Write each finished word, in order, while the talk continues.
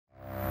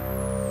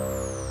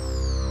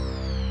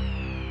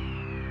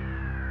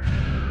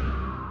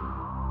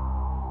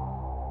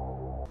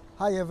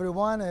Hi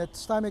everyone,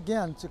 it's time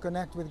again to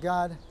connect with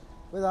God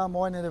with our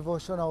morning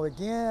devotional.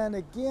 Again,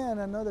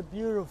 another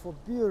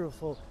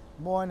beautiful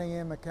morning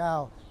in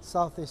Macau,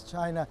 Southeast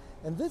China.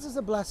 And this is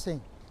a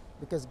blessing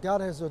because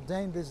God has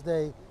ordained this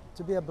day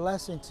to be a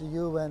blessing to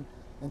you and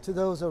to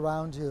those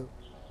around you.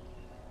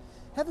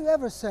 Have you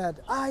ever said,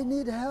 I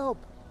need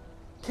help?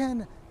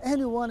 Can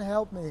anyone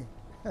help me?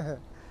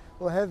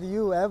 Or have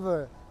you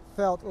ever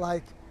felt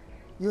like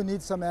you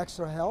need some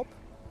extra help?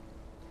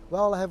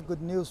 Well, I have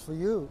good news for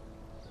you.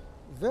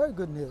 Very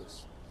good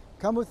news.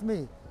 Come with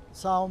me.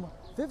 Psalm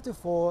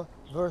 54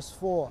 verse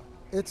 4.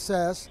 It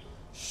says,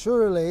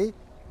 surely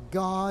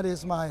God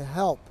is my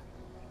help.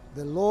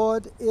 The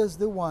Lord is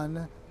the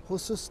one who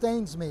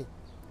sustains me.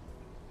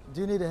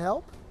 Do you need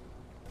help?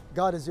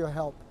 God is your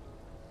help.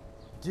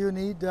 Do you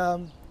need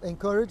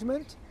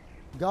encouragement?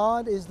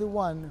 God is the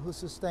one who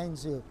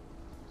sustains you.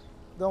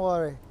 Don't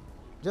worry.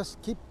 Just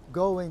keep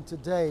going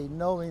today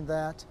knowing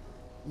that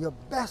your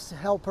best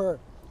helper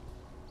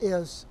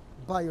is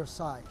by your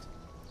side.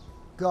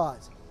 God,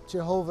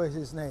 Jehovah is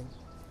his name.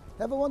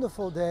 Have a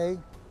wonderful day,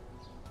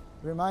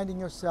 reminding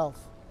yourself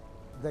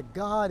that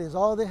God is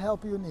all the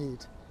help you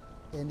need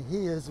and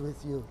he is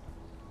with you.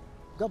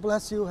 God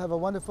bless you. Have a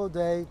wonderful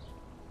day.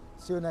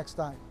 See you next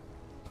time.